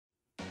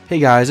Hey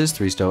guys, it's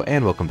Threesto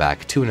and welcome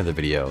back to another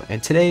video,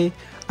 and today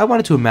I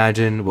wanted to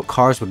imagine what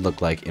cars would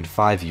look like in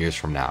 5 years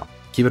from now.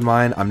 Keep in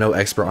mind, I'm no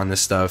expert on this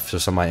stuff, so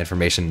some of my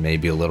information may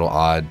be a little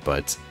odd,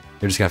 but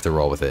you're just gonna have to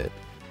roll with it.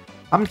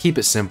 I'm gonna keep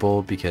it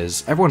simple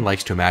because everyone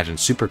likes to imagine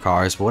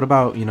supercars, but what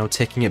about,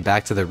 taking it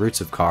back to the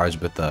roots of cars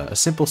with a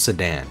simple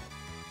sedan?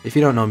 If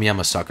you don't know me,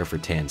 I'm a sucker for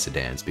tan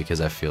sedans because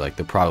I feel like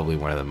they're probably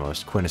one of the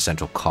most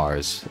quintessential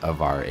cars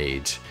of our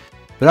age.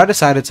 But I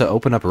decided to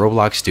open up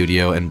Roblox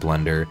Studio and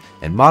Blender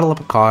and model up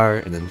a car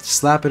and then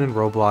slap it in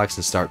Roblox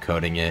and start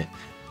coding it.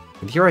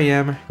 And here I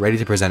am, ready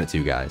to present it to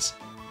you guys.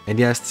 And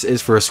yes, this is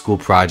for a school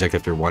project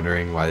if you're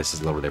wondering why this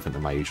is a little different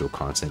than my usual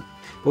content.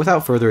 But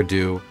without further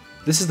ado,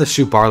 this is the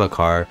Shubarla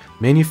car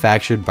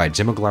manufactured by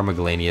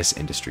Miscellaneous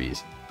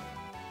Industries.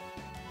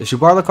 The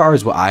Shubarla car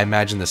is what I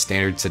imagine the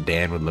standard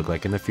sedan would look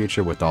like in the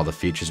future with all the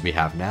features we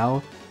have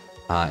now.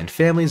 And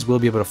families will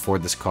be able to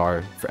afford this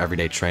car for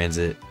everyday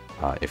transit.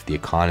 If the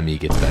economy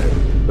gets better.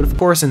 But of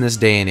course, in this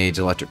day and age,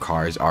 electric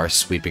cars are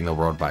sweeping the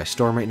world by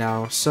storm right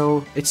now,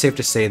 so it's safe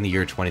to say in the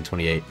year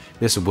 2028,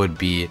 this would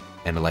be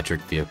an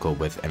electric vehicle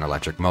with an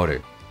electric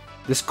motor.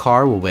 This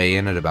car will weigh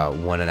in at about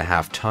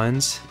 1.5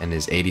 tons and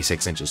is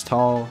 86 inches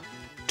tall,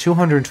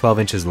 212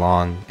 inches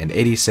long, and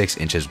 86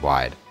 inches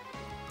wide.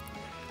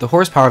 The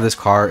horsepower of this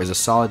car is a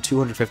solid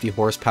 250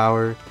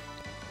 horsepower,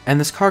 and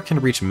this car can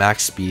reach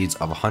max speeds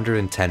of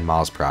 110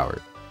 miles per hour.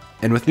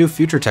 And with new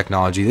future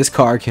technology, this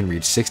car can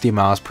reach 60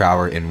 miles per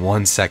hour in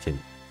 1 second.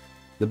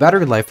 The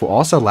battery life will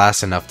also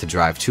last enough to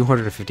drive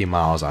 250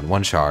 miles on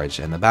one charge,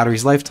 and the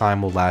battery's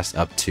lifetime will last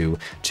up to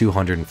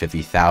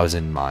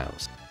 250,000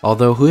 miles.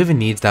 Although, who even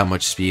needs that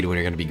much speed when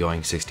you're going to be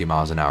going 60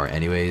 miles an hour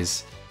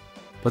anyways?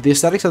 But the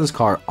aesthetics of this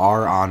car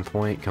are on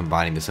point,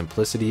 combining the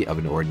simplicity of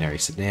an ordinary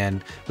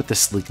sedan with the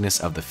sleekness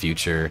of the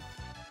future.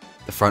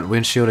 The front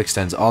windshield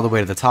extends all the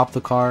way to the top of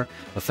the car,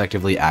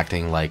 effectively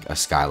acting like a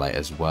skylight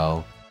as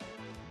well.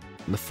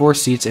 The 4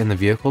 seats in the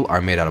vehicle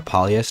are made out of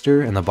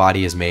polyester, and the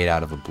body is made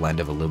out of a blend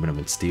of aluminum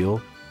and steel.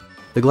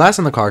 The glass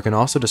in the car can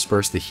also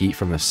disperse the heat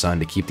from the sun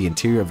to keep the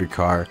interior of your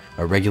car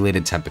a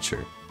regulated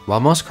temperature.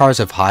 While most cars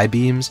have high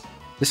beams,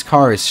 this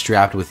car is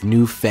strapped with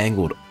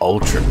newfangled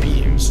ultra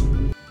beams.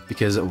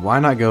 Because why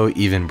not go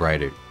even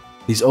brighter?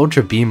 These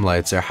ultra beam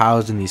lights are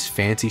housed in these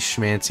fancy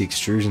schmancy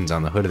extrusions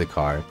on the hood of the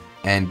car,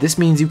 and this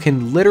means you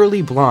can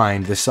literally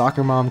blind the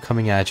soccer mom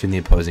coming at you in the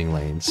opposing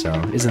lane, so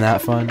isn't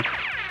that fun?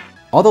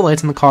 All the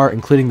lights in the car,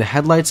 including the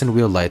headlights and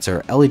wheel lights,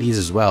 are LEDs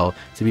as well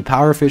to be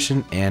power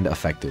efficient and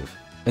effective.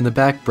 And the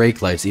back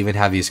brake lights even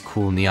have these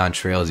cool neon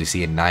trails you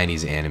see in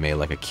 90s anime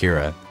like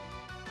Akira.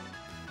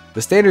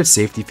 The standard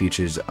safety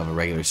features of a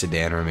regular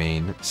sedan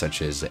remain,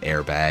 such as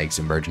airbags,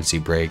 emergency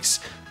brakes,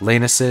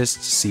 lane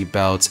assist, seat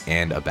belts,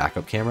 and a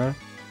backup camera.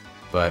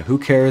 But who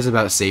cares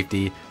about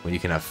safety when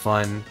you can have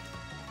fun?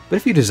 But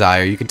if you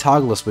desire, you can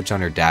toggle a switch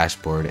on your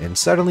dashboard and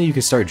suddenly you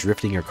can start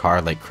drifting your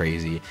car like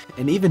crazy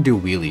and even do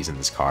wheelies in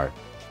this car.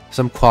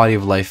 Some quality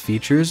of life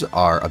features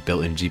are a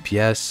built-in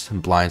GPS,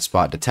 blind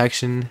spot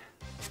detection.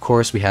 Of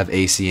course, we have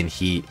AC and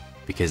heat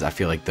because I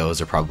feel like those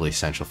are probably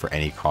essential for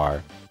any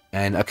car.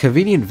 And a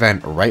convenient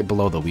vent right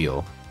below the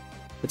wheel.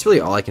 That's really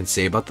all I can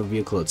say about the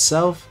vehicle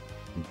itself,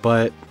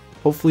 but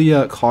hopefully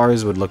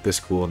cars would look this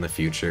cool in the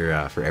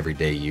future for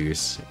everyday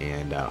use,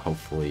 and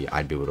hopefully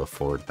I'd be able to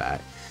afford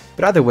that.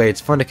 But either way, it's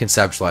fun to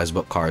conceptualize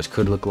what cars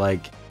could look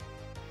like.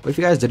 But if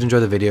you guys did enjoy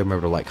the video,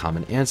 remember to like,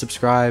 comment, and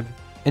subscribe.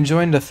 And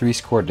join the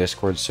 3score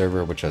Discord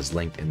server, which is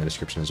linked in the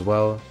description as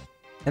well.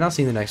 And I'll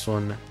see you in the next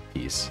one.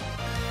 Peace.